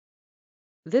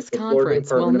This the Florida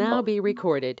conference will Department of now Health, be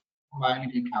recorded.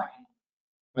 Miami-Dade County.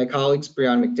 My colleagues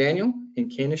Brianna McDaniel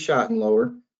and Candace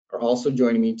Schottenlower are also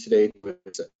joining me today to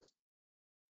assist.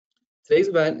 Today's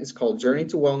event is called Journey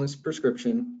to Wellness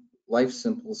Prescription Life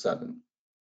Simple 7.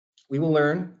 We will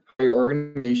learn how your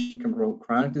organization can promote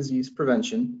chronic disease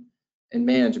prevention and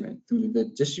management through the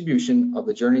distribution of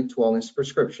the Journey to Wellness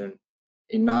Prescription,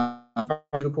 a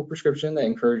non-pharmaceutical prescription that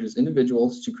encourages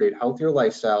individuals to create healthier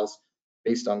lifestyles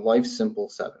based on Life Simple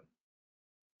 7.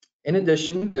 In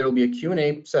addition, there will be a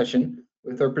Q&A session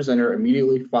with our presenter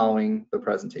immediately following the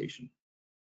presentation.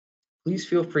 Please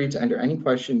feel free to enter any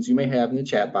questions you may have in the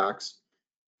chat box.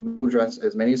 We will address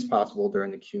as many as possible during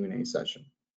the Q&A session.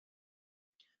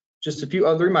 Just a few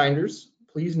other reminders.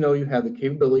 Please know you have the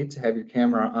capability to have your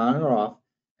camera on or off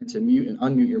and to mute and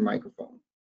unmute your microphone.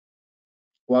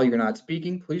 While you're not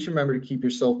speaking, please remember to keep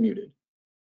yourself muted.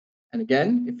 And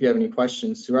again, if you have any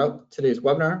questions throughout today's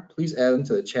webinar, please add them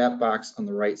to the chat box on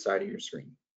the right side of your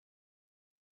screen.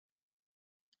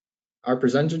 Our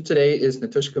presenter today is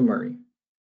Natushka Murray.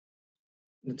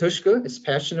 Natushka is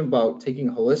passionate about taking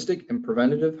a holistic and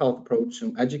preventative health approach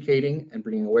from educating and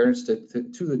bringing awareness to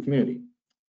the community.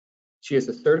 She is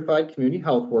a certified community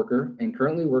health worker and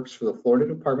currently works for the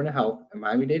Florida Department of Health in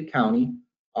Miami-Dade County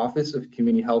Office of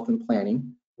Community Health and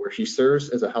Planning, where she serves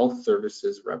as a health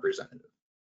services representative.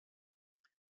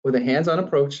 With a hands-on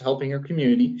approach to helping her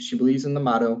community, she believes in the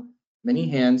motto, "Many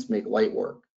hands make light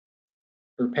work."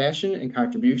 Her passion and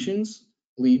contributions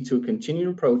lead to a continued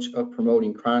approach of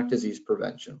promoting chronic disease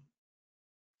prevention.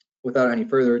 Without any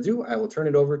further ado, I will turn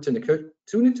it over to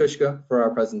Natushka for our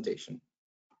presentation.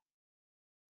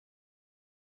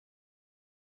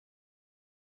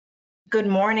 Good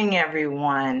morning,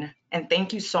 everyone, and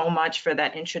thank you so much for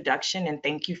that introduction, and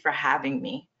thank you for having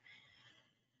me.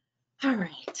 All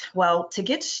right, well, to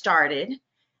get started,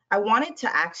 I wanted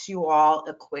to ask you all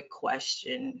a quick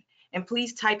question, and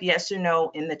please type yes or no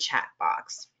in the chat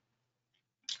box.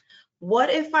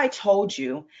 What if I told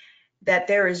you that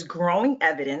there is growing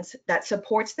evidence that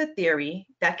supports the theory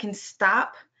that can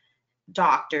stop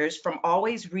doctors from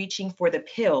always reaching for the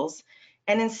pills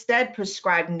and instead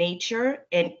prescribe nature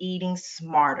and eating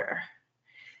smarter?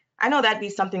 I know that'd be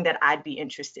something that I'd be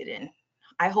interested in.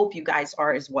 I hope you guys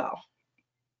are as well.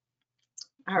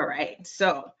 All right,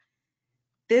 so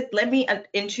let me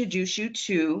introduce you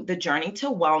to the Journey to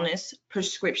Wellness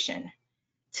prescription.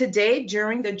 Today,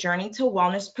 during the Journey to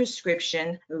Wellness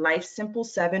prescription Life Simple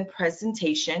 7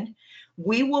 presentation,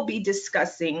 we will be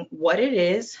discussing what it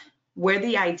is, where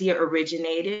the idea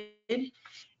originated,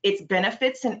 its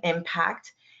benefits and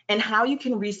impact, and how you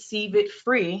can receive it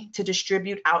free to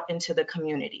distribute out into the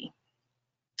community.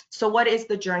 So what is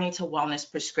the Journey to Wellness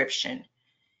prescription?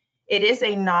 It is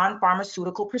a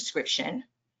non-pharmaceutical prescription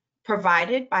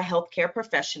provided by healthcare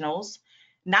professionals,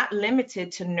 not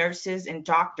limited to nurses and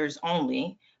doctors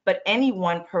only, but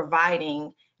anyone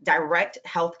providing direct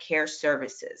healthcare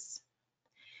services.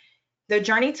 The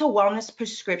Journey to Wellness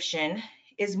prescription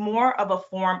is more of a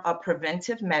form of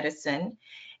preventive medicine,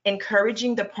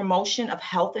 encouraging the promotion of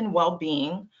health and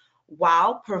well-being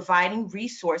while providing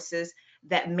resources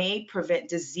that may prevent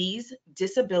disease,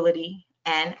 disability,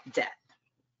 and death.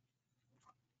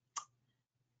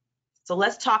 So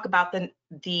let's talk about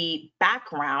the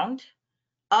background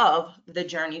of the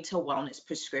Journey to Wellness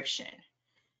prescription.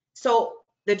 So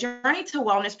the Journey to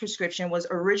Wellness prescription was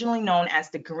originally known as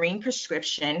the Green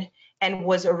Prescription and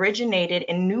was originated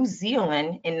in New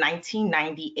Zealand in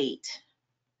 1998.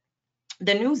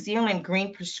 The New Zealand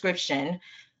Green Prescription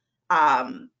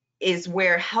is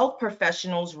where health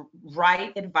professionals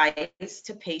write advice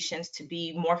to patients to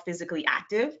be more physically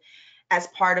active as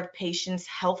part of patients'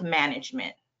 health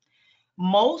management.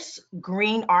 Most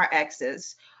green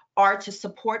RXs are to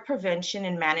support prevention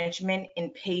and management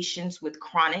in patients with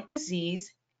chronic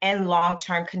disease and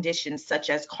long-term conditions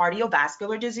such as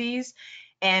cardiovascular disease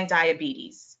and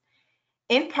diabetes.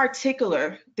 In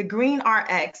particular, the Green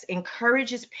RX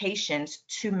encourages patients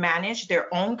to manage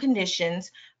their own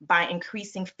conditions by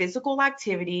increasing physical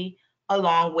activity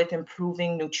along with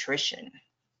improving nutrition.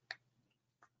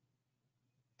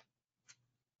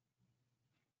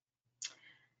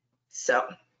 So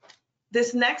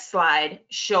this next slide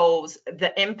shows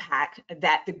the impact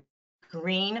that the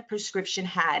Green Prescription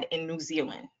had in New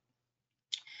Zealand.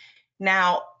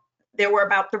 Now, there were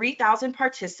about 3,000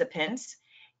 participants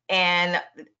and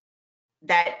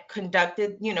that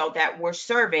conducted, that were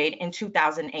surveyed in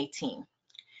 2018.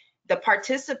 The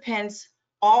participants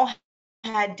all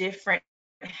had different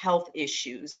health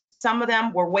issues. Some of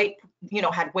them were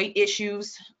had weight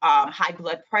issues, high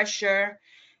blood pressure.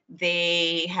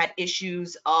 They had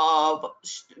issues of,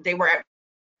 they were at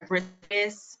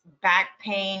arthritis, back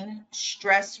pain,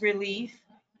 stress relief,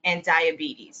 and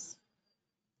diabetes.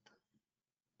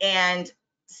 And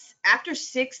after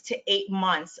 6 to 8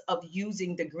 months of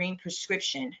using the green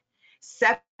prescription,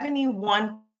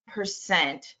 71%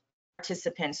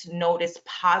 participants noticed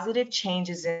positive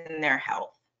changes in their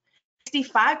health.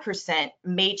 65%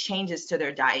 made changes to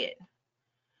their diet.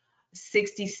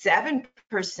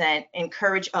 67%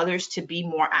 encourage others to be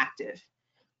more active.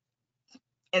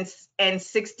 And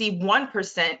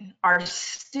 61% are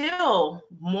still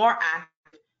more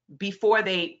active before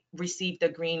they receive the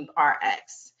green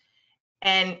RX.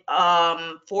 And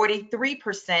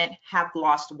 43% have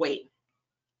lost weight.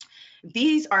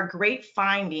 These are great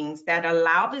findings that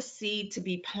allow the seed to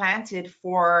be planted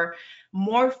for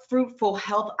more fruitful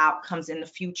health outcomes in the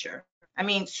future. I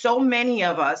mean, so many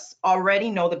of us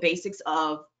already know the basics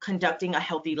of conducting a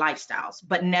healthy lifestyle,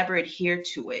 but never adhere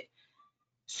to it.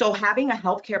 So having a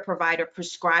healthcare provider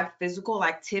prescribe physical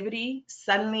activity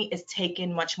suddenly is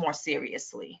taken much more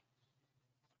seriously.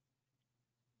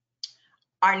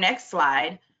 Our next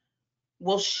slide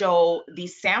will show the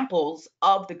samples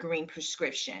of the green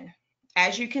prescription.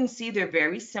 As you can see, they're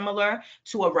very similar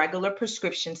to a regular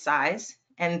prescription size.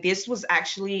 And this was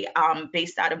actually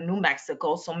based out of New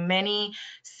Mexico. So many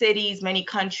cities, many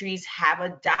countries have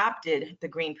adopted the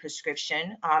green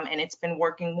prescription, and it's been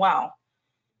working well.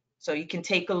 So you can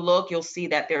take a look, you'll see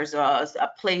that there's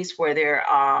a place where they're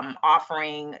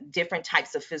offering different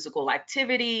types of physical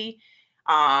activity,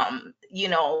 you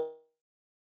know,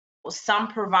 some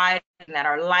providers that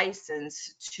are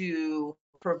licensed to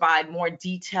provide more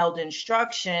detailed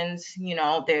instructions. You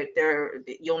know,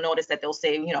 you'll notice that they'll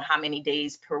say, you know, how many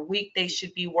days per week they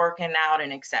should be working out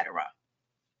and etc.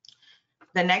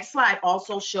 The next slide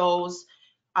also shows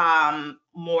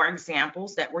more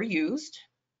examples that were used.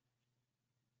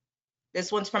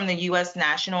 This one's from the U.S.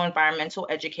 National Environmental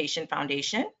Education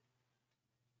Foundation.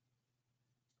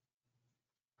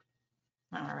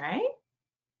 All right.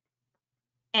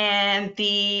 And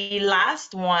the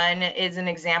last one is an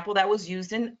example that was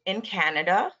used in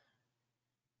Canada.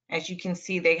 As you can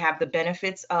see, they have the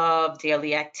benefits of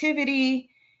daily activity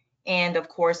and, of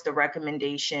course, the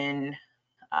recommendation,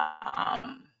 a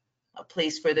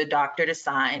place for the doctor to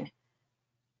sign.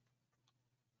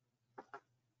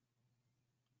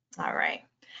 All right.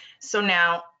 So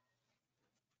now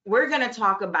we're going to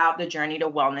talk about the Journey to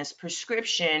Wellness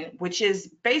prescription, which is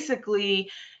basically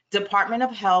Department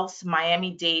of Health's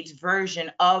Miami-Dade's version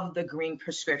of the green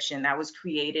prescription that was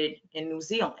created in New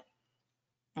Zealand.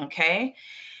 Okay,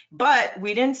 but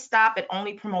we didn't stop at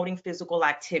only promoting physical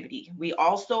activity. We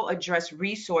also addressed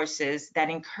resources that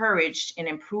encouraged an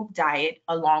improved diet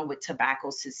along with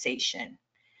tobacco cessation.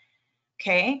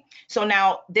 Okay, so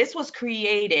now this was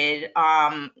created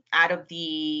out of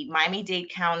the Miami-Dade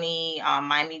County,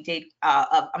 Miami-Dade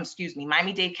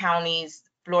County's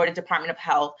Florida Department of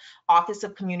Health, Office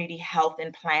of Community Health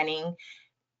and Planning,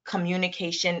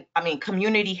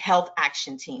 Community Health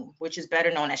Action Team, which is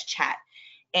better known as CHAT.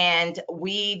 And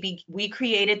we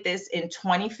created this in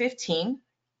 2015.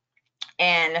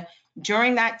 And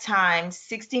during that time,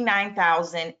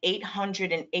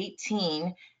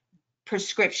 69,818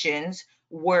 prescriptions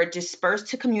were dispersed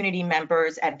to community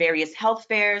members at various health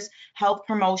fairs, health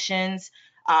promotions,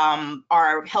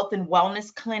 our health and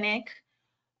wellness clinic,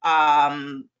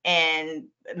 and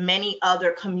many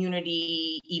other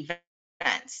community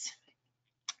events.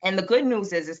 And the good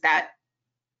news is that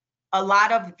a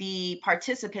lot of the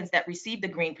participants that received the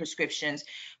green prescriptions,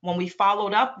 when we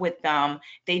followed up with them,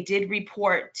 they did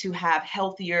report to have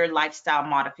healthier lifestyle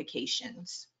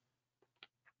modifications.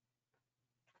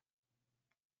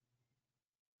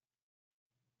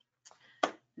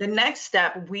 The next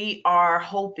step we are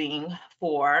hoping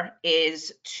for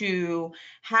is to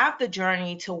have the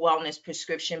Journey to Wellness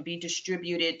prescription be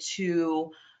distributed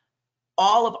to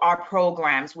all of our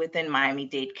programs within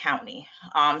Miami-Dade County.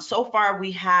 So far,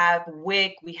 we have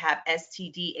WIC, we have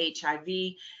STD,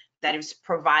 HIV that is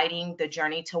providing the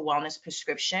Journey to Wellness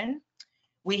prescription.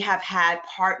 We have had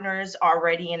partners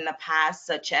already in the past,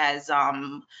 such as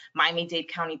Miami-Dade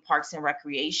County Parks and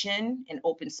Recreation and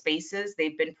Open Spaces.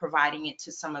 They've been providing it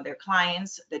to some of their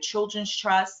clients, the Children's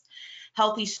Trust,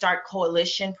 Healthy Start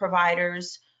Coalition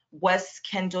providers, West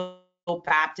Kendall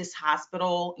Baptist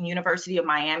Hospital, University of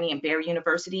Miami, and Barry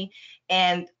University,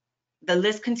 and the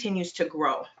list continues to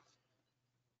grow.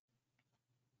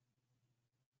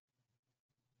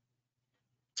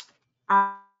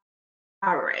 All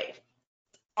right.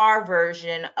 Our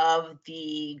version of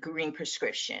the green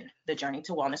prescription, the Journey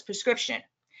to Wellness prescription.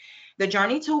 The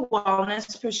Journey to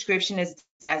Wellness prescription is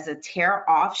as a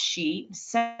tear-off sheet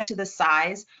sent to the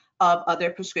size of other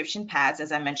prescription pads,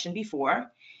 as I mentioned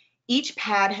before. Each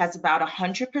pad has about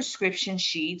 100 prescription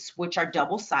sheets, which are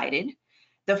double-sided.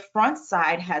 The front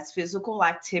side has physical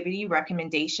activity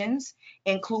recommendations,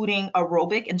 including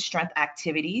aerobic and strength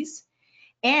activities,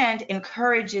 and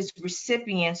encourages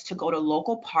recipients to go to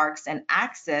local parks and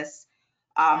access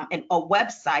a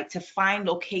website to find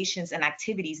locations and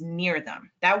activities near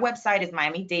them. That website is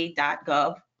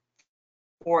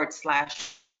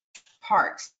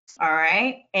miamidade.gov/parks. All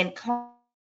right. And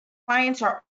clients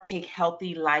are take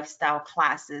healthy lifestyle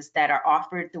classes that are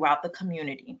offered throughout the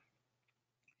community.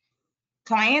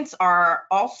 Clients are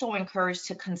also encouraged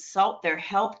to consult their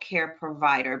healthcare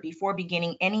provider before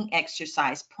beginning any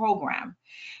exercise program.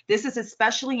 This is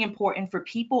especially important for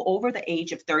people over the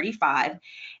age of 35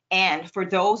 and for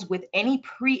those with any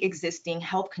pre-existing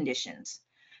health conditions.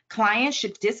 Clients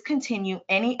should discontinue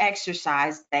any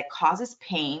exercise that causes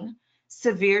pain,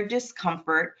 severe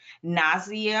discomfort,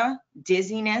 nausea,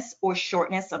 dizziness, or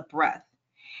shortness of breath,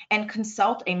 and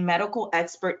consult a medical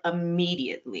expert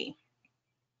immediately.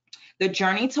 The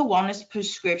Journey to Wellness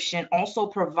prescription also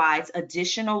provides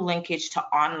additional linkage to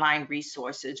online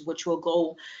resources, which will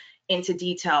go into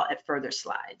detail at further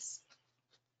slides.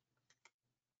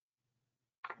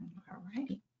 All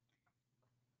right.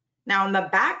 Now on the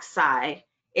back side,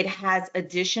 it has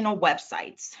additional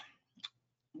websites,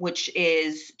 which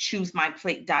is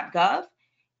choosemyplate.gov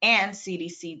and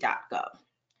cdc.gov.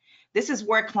 This is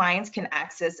where clients can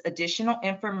access additional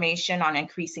information on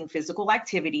increasing physical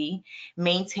activity,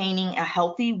 maintaining a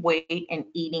healthy weight, and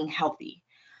eating healthy.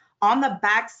 On the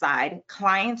backside,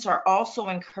 clients are also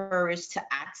encouraged to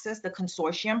access the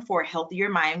Consortium for Healthier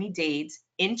Miami-Dade's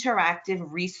interactive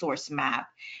resource map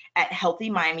at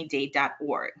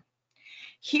healthymiamidade.org.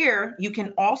 Here, you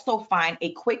can also find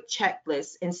a quick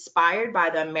checklist inspired by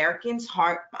the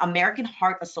American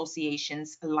Heart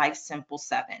Association's Life Simple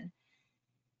 7.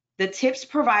 The tips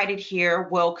provided here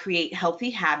will create healthy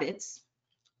habits,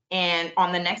 and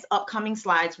on the next upcoming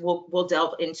slides, we'll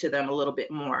delve into them a little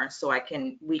bit more so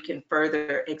we can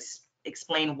further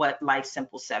explain what Life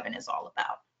Simple 7 is all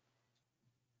about.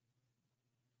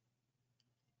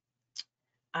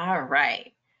 All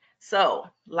right, so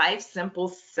Life Simple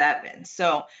 7.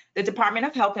 So the Department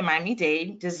of Health in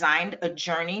Miami-Dade designed a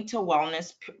Journey to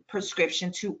Wellness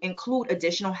prescription to include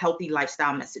additional healthy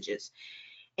lifestyle messages,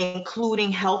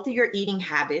 including healthier eating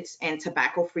habits and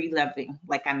tobacco-free living,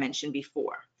 like I mentioned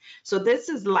before. So this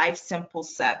is Life Simple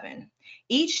 7.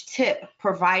 Each tip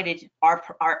provided are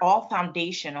all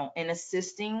foundational in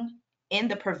assisting in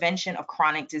the prevention of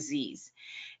chronic disease.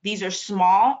 These are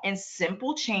small and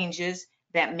simple changes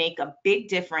that make a big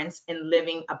difference in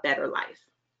living a better life.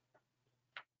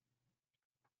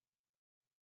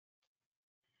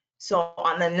 So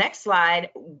on the next slide,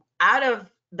 out of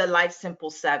the Life Simple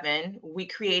 7, we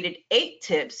created 8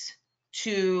 tips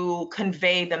to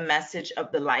convey the message of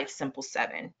the Life Simple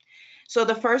 7. So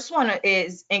the first one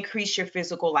is increase your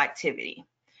physical activity.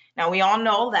 Now we all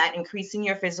know that increasing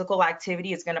your physical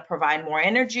activity is going to provide more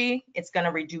energy, it's going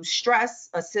to reduce stress,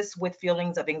 assist with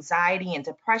feelings of anxiety and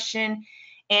depression,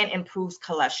 and improves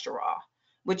cholesterol,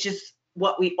 which is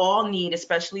what we all need,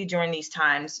 especially during these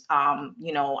times.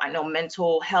 You know, I know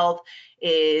mental health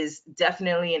is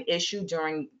definitely an issue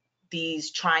during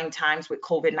these trying times with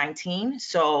COVID-19.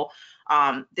 So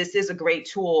this is a great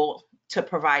tool to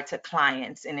provide to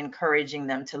clients and encouraging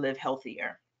them to live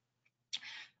healthier.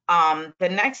 The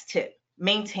next tip,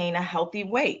 maintain a healthy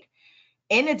weight.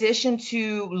 In addition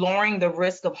to lowering the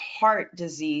risk of heart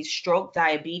disease, stroke,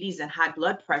 diabetes, and high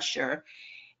blood pressure,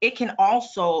 it can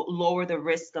also lower the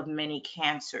risk of many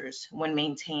cancers when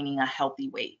maintaining a healthy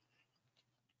weight.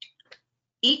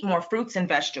 Eat more fruits and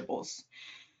vegetables.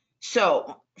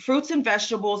 So fruits and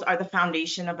vegetables are the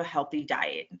foundation of a healthy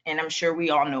diet, and I'm sure we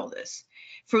all know this.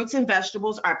 Fruits and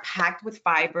vegetables are packed with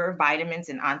fiber, vitamins,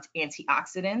 and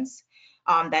antioxidants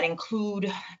that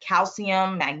include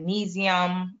calcium,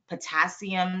 magnesium,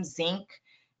 potassium, zinc,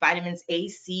 vitamins A,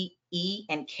 C, E,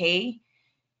 and K.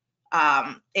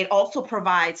 It also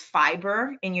provides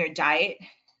fiber in your diet.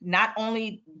 Not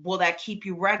only will that keep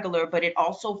you regular, but it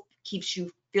also keeps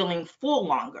you feeling full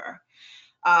longer.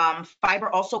 Fiber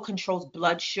also controls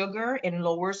blood sugar and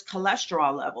lowers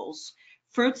cholesterol levels.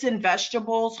 Fruits and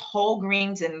vegetables, whole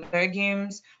grains, and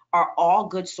legumes are all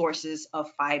good sources of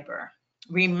fiber.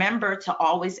 Remember to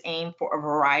always aim for a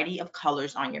variety of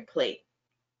colors on your plate.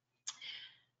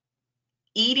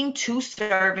 Eating 2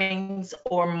 servings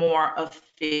or more of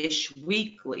fish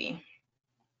weekly.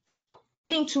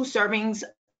 Eating 2 servings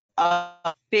of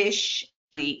fish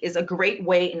is a great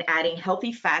way in adding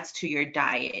healthy fats to your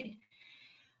diet.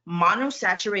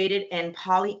 Monosaturated and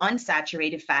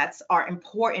polyunsaturated fats are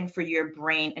important for your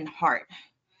brain and heart.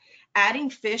 Adding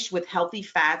fish with healthy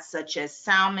fats such as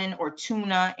salmon or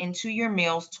tuna into your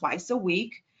meals twice a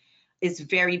week is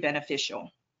very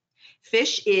beneficial.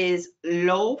 Fish is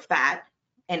low fat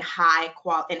and high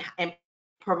quality and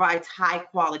provides high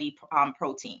quality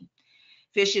protein.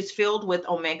 Fish is filled with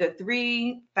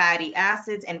omega-3 fatty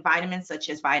acids and vitamins such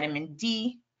as vitamin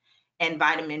D and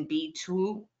vitamin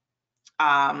B2.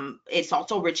 It's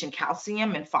also rich in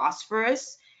calcium and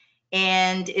phosphorus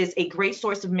and is a great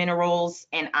source of minerals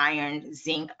and iron,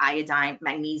 zinc, iodine,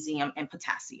 magnesium, and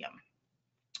potassium.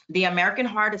 The American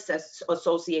Heart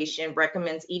Association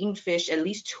recommends eating fish at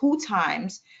least 2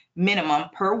 times minimum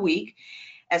per week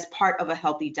as part of a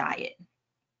healthy diet.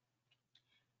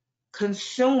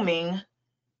 Consuming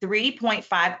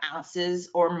 3.5 ounces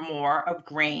or more of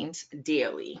grains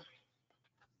daily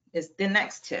is the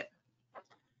next tip.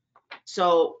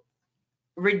 So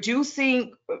making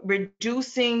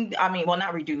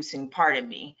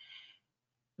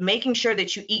sure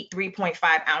that you eat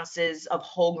 3.5 ounces of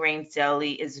whole grains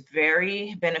daily is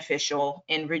very beneficial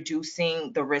in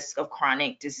reducing the risk of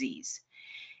chronic disease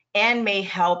and may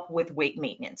help with weight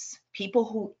maintenance. People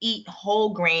who eat whole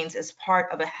grains as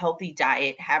part of a healthy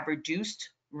diet have reduced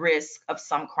risk of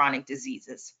some chronic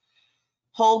diseases.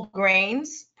 Whole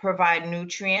grains provide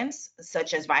nutrients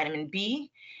such as vitamin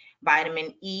B,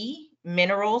 vitamin E,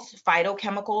 minerals,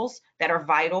 phytochemicals that are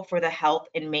vital for the health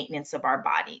and maintenance of our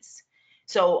bodies.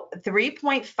 So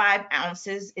 3.5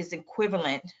 ounces is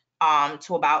equivalent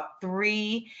to about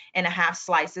 3.5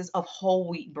 slices of whole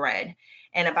wheat bread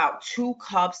and about 2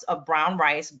 cups of brown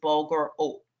rice, bulgur,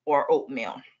 or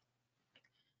oatmeal.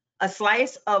 A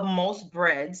slice of most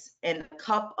breads and a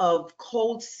cup of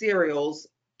cold cereals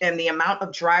and the amount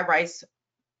of dry rice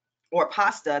or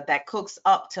pasta that cooks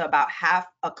up to about half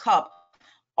a cup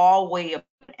all weigh an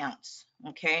ounce,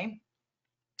 okay?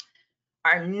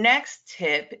 Our next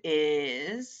tip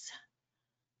is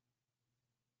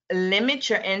limit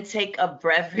your intake of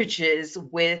beverages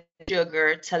with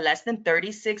sugar to less than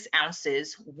 36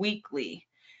 ounces weekly.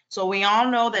 So we all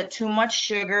know that too much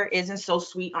sugar isn't so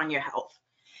sweet on your health.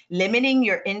 Limiting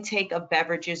your intake of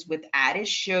beverages with added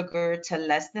sugar to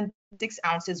less than 6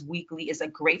 ounces weekly is a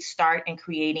great start in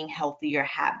creating healthier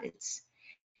habits.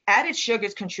 Added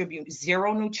sugars contribute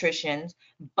zero nutrition,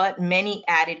 but many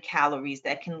added calories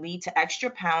that can lead to extra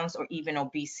pounds or even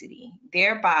obesity,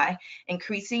 thereby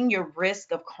increasing your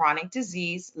risk of chronic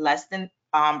disease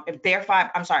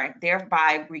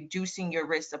thereby reducing your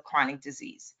risk of chronic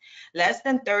disease. Less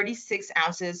than 36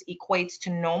 ounces equates to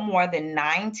no more than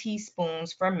 9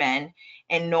 teaspoons for men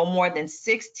and no more than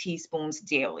 6 teaspoons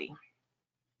daily.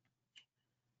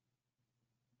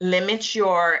 Limit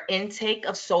your intake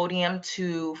of sodium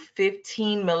to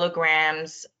 15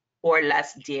 milligrams or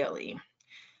less daily.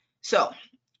 So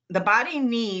the body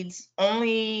needs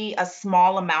only a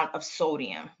small amount of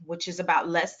sodium, which is about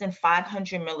less than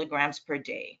 500 milligrams per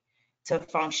day to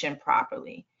function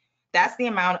properly. That's the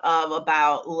amount of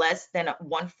about less than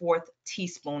 1/4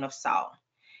 teaspoon of salt.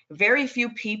 Very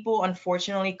few people,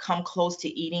 unfortunately, come close to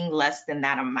eating less than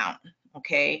that amount,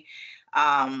 okay?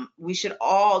 We should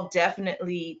all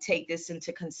definitely take this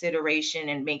into consideration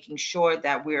and making sure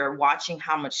that we're watching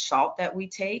how much salt that we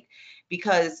take,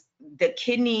 because the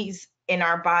kidneys in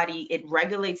our body, it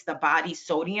regulates the body's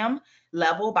sodium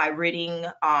level by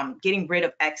getting rid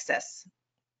of excess.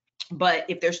 But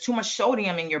if there's too much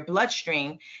sodium in your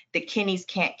bloodstream, the kidneys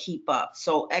can't keep up.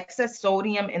 So excess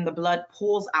sodium in the blood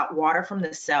pulls out water from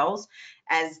the cells.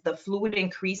 As the fluid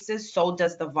increases, so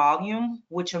does the volume,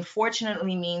 which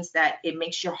unfortunately means that it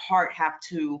makes your heart have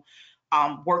to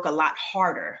work a lot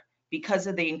harder because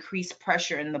of the increased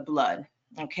pressure in the blood.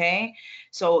 Okay,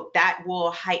 so that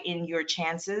will heighten your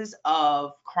chances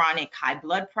of chronic high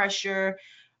blood pressure,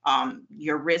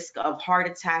 your risk of heart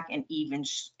attack, and even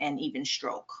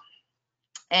stroke.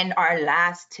 And our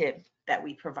last tip that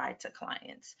we provide to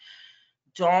clients: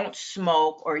 don't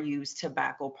smoke or use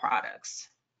tobacco products.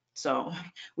 So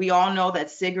we all know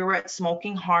that cigarette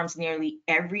smoking harms nearly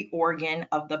every organ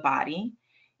of the body.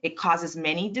 It causes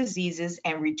many diseases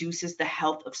and reduces the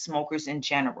health of smokers in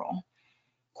general.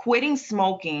 Quitting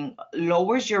smoking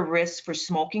lowers your risk for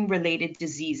smoking-related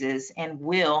diseases and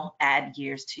will add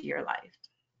years to your life.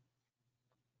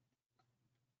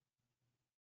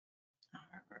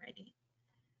 Alrighty.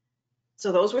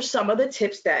 So those were some of the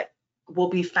tips that will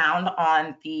be found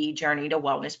on the Journey to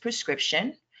Wellness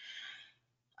prescription.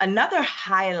 Another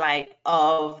highlight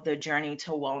of the Journey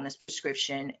to Wellness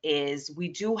prescription is we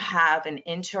do have an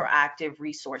interactive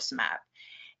resource map.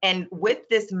 And with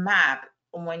this map,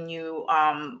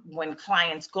 when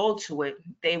clients go to it,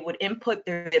 they would input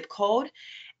their zip code,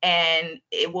 and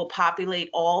it will populate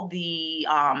all the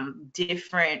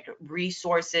different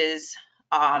resources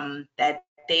that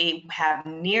they have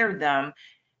near them,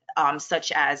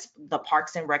 such as the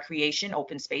parks and recreation,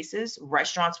 open spaces,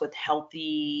 restaurants with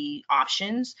healthy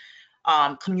options,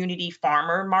 community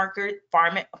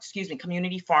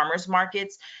community farmers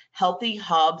markets, healthy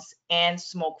hubs, and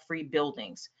smoke-free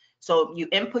buildings. So you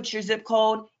input your zip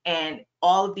code, and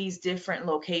all of these different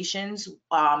locations,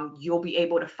 you'll be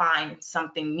able to find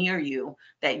something near you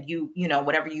that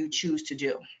whatever you choose to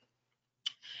do.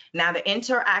 Now, the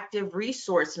interactive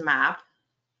resource map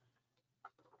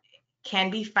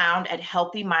can be found at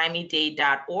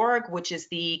healthymiamidade.org, which is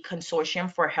the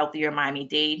consortium for Healthier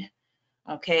Miami-Dade.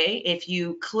 Okay, if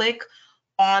you click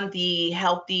on the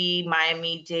Healthy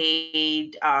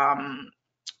Miami-Dade,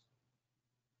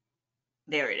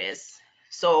 there it is.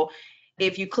 So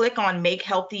if you click on Make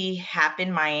Healthy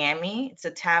Happen Miami, it's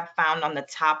a tab found on the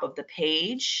top of the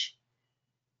page.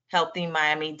 Healthy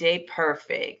Miami-Dade,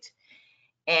 perfect.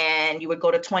 And you would go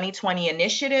to 2020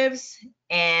 initiatives,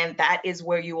 and that is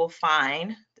where you will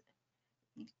find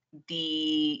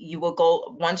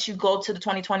once you go to the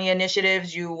 2020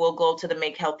 initiatives, you will go to the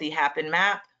Make Healthy Happen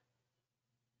map.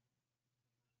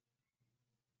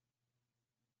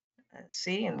 Let's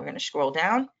see, and we're going to scroll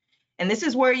down. And this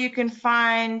is where you can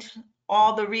find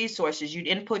all the resources. You'd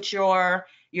input your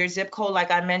zip code,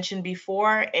 like I mentioned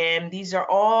before, and these are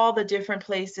all the different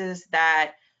places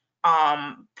that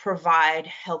provide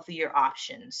healthier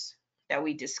options that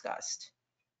we discussed.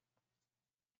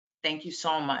 Thank you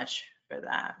so much for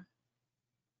that.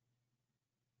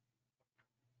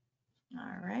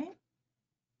 All right.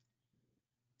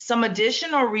 Some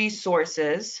additional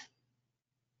resources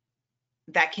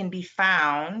that can be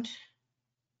found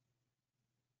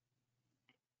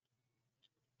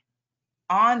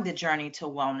on the Journey to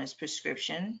Wellness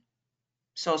prescription.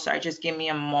 So sorry, just give me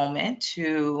a moment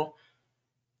to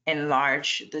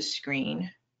enlarge the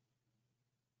screen.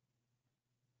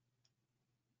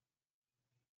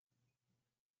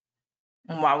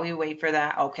 And while we wait for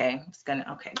that, okay, there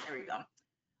we go.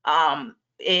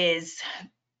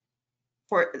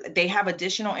 They have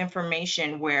additional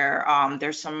information where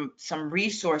there's some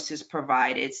resources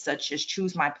provided, such as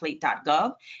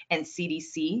choosemyplate.gov and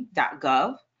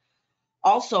cdc.gov.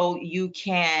 Also, you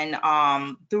can,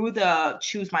 through the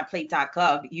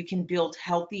choosemyplate.gov, you can build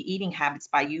healthy eating habits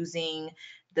by using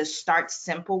the Start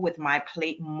Simple with My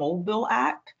Plate mobile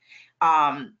app,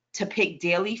 to pick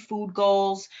daily food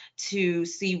goals, to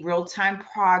see real-time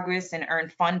progress, and earn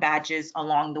fun badges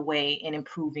along the way in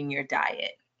improving your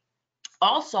diet.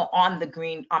 Also on the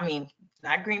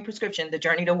not green prescription, the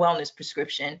Journey to Wellness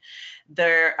prescription,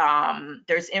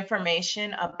 there's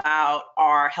information about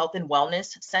our Health and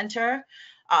Wellness Center,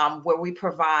 where we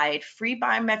provide free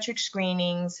biometric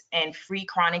screenings and free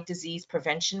chronic disease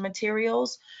prevention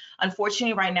materials.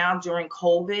 Unfortunately, right now during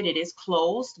COVID, it is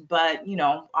closed, but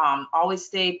always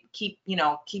keep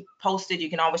posted. You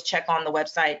can always check on the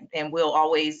website, and we'll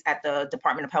always at the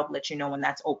Department of Health let you know when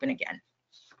that's open again.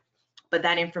 But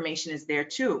that information is there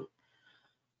too.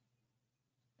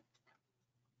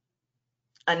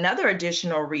 Another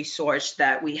additional resource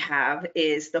that we have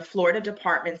is the Florida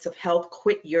Departments of Health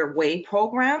Quit Your Way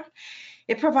program.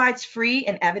 It provides free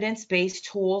and evidence-based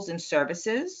tools and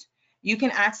services. You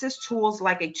can access tools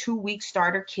like a 2-week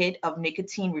starter kit of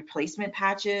nicotine replacement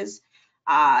patches,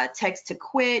 text to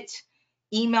quit,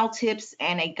 email tips,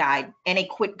 and a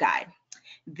quit guide.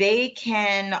 They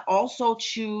can also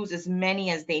choose as many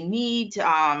as they need.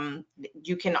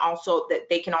 They can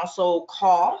also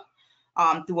call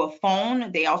through a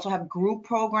phone. They also have group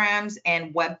programs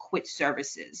and web quit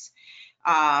services.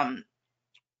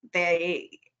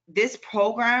 This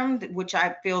program, which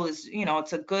I feel is,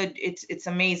 it's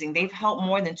amazing. They've helped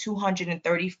more than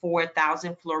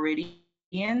 234,000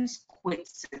 Floridians quit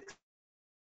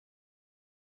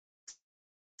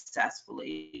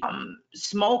successfully.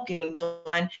 Smoking,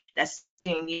 that's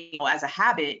as a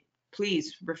habit,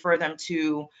 please refer them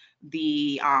to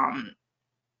the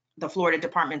Florida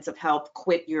Departments of Health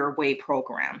Quit Your Way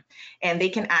program. And they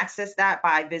can access that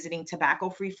by visiting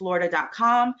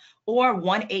tobaccofreeflorida.com or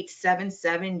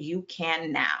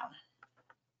 1-877-YOU-CAN-NOW.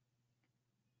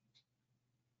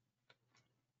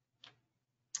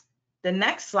 The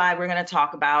next slide we're going to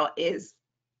talk about is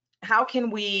how can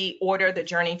we order the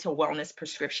Journey to Wellness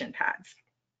prescription pads.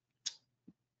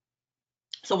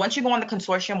 So once you go on the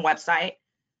consortium website,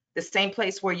 the same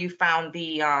place where you found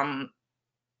the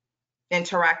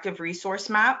interactive resource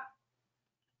map,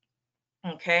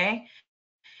 okay,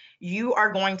 you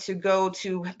are going to go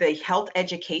to the Health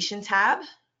Education tab.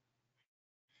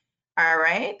 All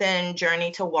right, then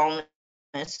Journey to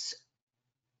Wellness,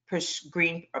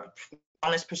 Green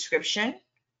Wellness Prescription.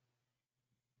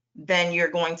 Then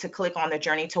you're going to click on the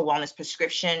Journey to Wellness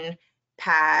Prescription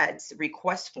pads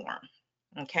request form,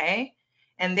 okay?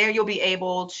 And there you'll be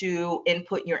able to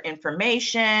input your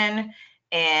information,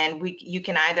 and you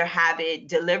can either have it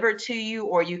delivered to you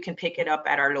or you can pick it up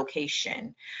at our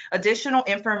location. Additional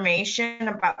information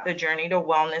about the Journey to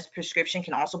Wellness prescription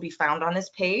can also be found on this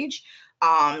page,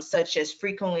 such as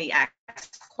frequently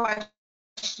asked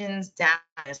questions, down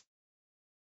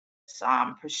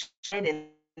prescribed in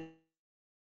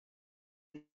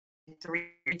 3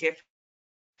 different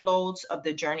loads of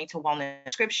the Journey to Wellness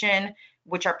prescription,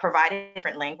 which are provided in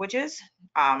different languages.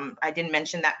 I didn't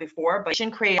mention that before, but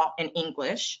Creole in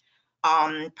English,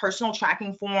 personal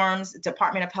tracking forms,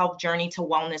 Department of Health Journey to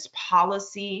Wellness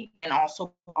policy, and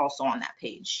also on that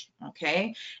page,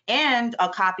 okay? And a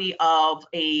copy of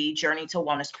a Journey to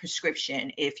Wellness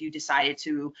prescription if you decided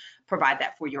to provide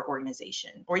that for your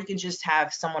organization, or you can just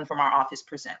have someone from our office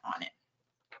present on it,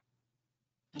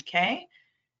 okay?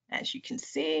 As you can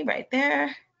see right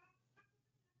there.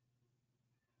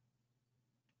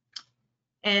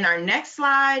 And our next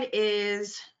slide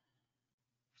is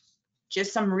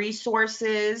just some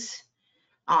resources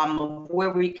where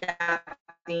we got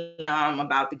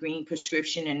about the green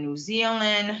prescription in New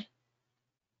Zealand.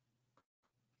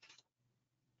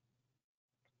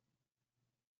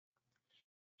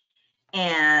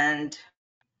 And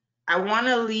I want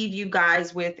to leave you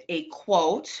guys with a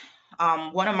quote.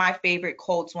 One of my favorite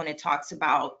quotes when it talks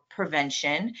about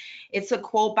prevention. It's a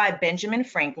quote by Benjamin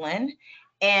Franklin,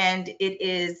 and it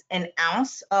is, "An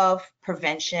ounce of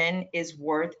prevention is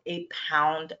worth a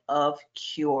pound of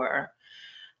cure."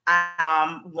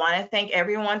 I want to thank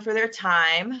everyone for their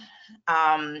time.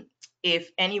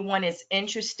 If anyone is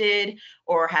interested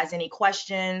or has any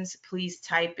questions, please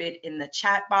type it in the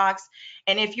chat box.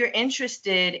 And if you're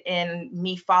interested in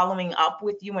me following up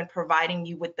with you and providing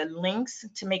you with the links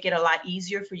to make it a lot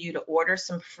easier for you to order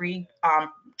some free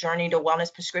Journey to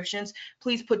Wellness prescriptions,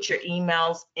 please put your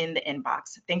emails in the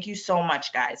inbox. Thank you so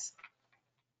much, guys.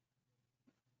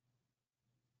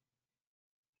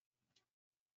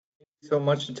 So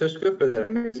much, Tushka, for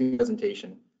that amazing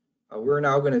presentation. We're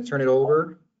now going to turn it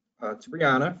over to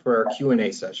Brianna for our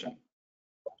Q&A session.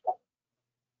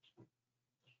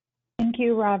 Thank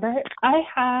you, Robert. I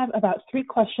have about 3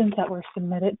 questions that were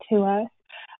submitted to us.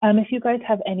 If you guys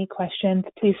have any questions,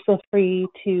 please feel free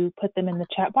to put them in the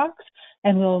chat box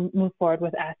and we'll move forward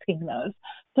with asking those.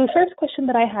 So the first question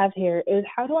that I have here is,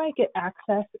 how do I get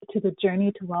access to the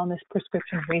Journey to Wellness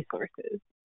prescription resources?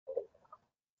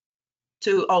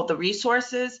 The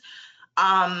resources?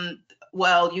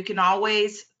 Well, you can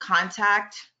always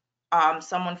contact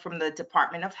someone from the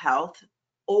Department of Health,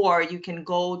 or you can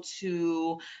go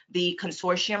to the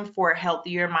Consortium for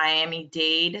Healthier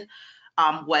Miami-Dade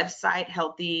website,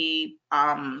 the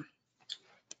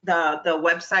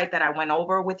website that I went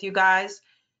over with you guys,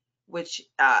 which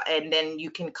and then you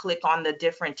can click on the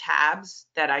different tabs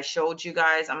that I showed you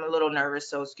guys. I'm a little nervous,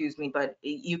 so excuse me, but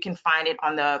you can find it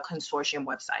on the Consortium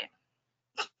website.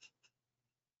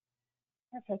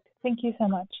 Perfect. Thank you so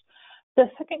much. The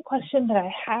second question that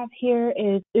I have here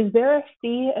is there a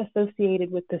fee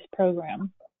associated with this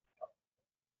program?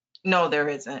 No, there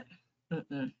isn't.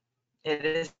 It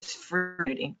is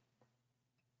free.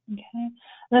 Okay. And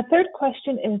the third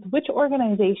question is, which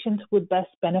organizations would best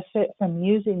benefit from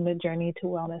using the Journey to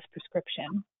Wellness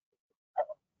prescription?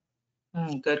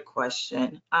 Good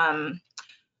question.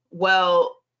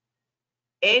 Well,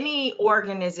 any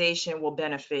organization will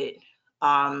benefit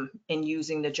in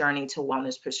using the Journey to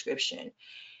Wellness prescription.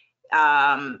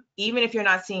 Even if you're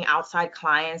not seeing outside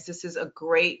clients, this is a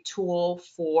great tool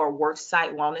for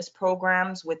worksite wellness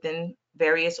programs within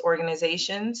various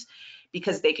organizations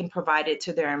because they can provide it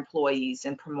to their employees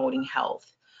in promoting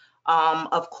health.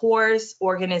 Of course,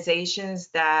 organizations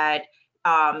that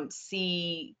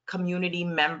see community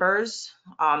members,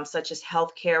 such as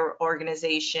healthcare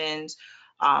organizations,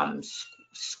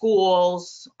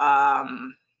 schools,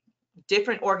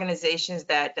 different organizations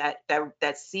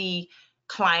that see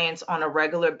clients on a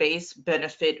regular basis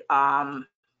benefit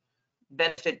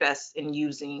best in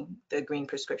using the green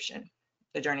prescription,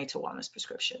 the Journey to Wellness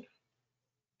prescription.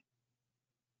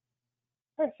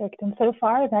 Perfect. And so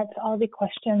far, that's all the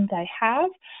questions I have.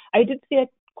 I did see a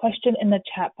question in the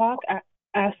chat box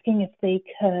asking if we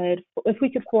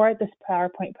could forward this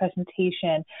PowerPoint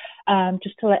presentation,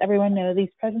 just to let everyone know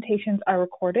these presentations are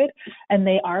recorded and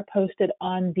they are posted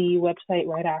on the website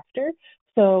right after.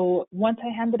 So once I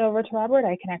hand it over to Robert,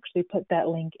 I can actually put that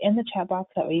link in the chat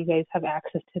box. That way you guys have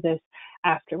access to this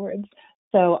afterwards.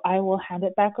 So I will hand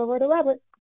it back over to Robert.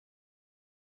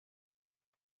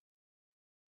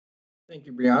 Thank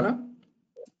you, Brianna.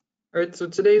 All right, so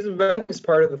today's event is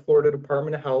part of the Florida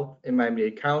Department of Health and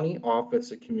Miami-Dade County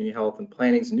Office of Community Health and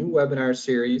Planning's new webinar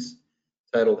series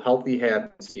titled Healthy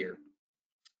Habits Here.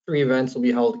 3 events will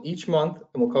be held each month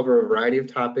and will cover a variety of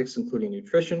topics, including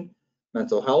nutrition,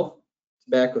 mental health,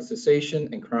 tobacco cessation,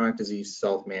 and chronic disease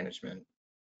self-management.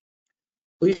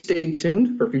 Please stay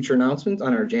tuned for future announcements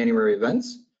on our January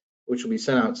events, which will be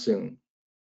sent out soon.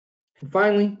 And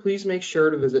finally, please make sure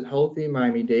to visit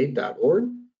healthymiamidade.org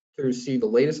to receive the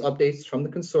latest updates from the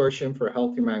Consortium for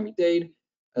Healthy Miami-Dade,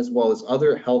 as well as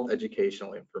other health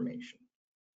educational information.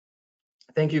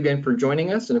 Thank you again for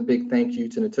joining us, and a big thank you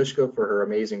to Natushka for her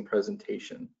amazing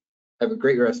presentation. Have a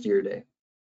great rest of your day.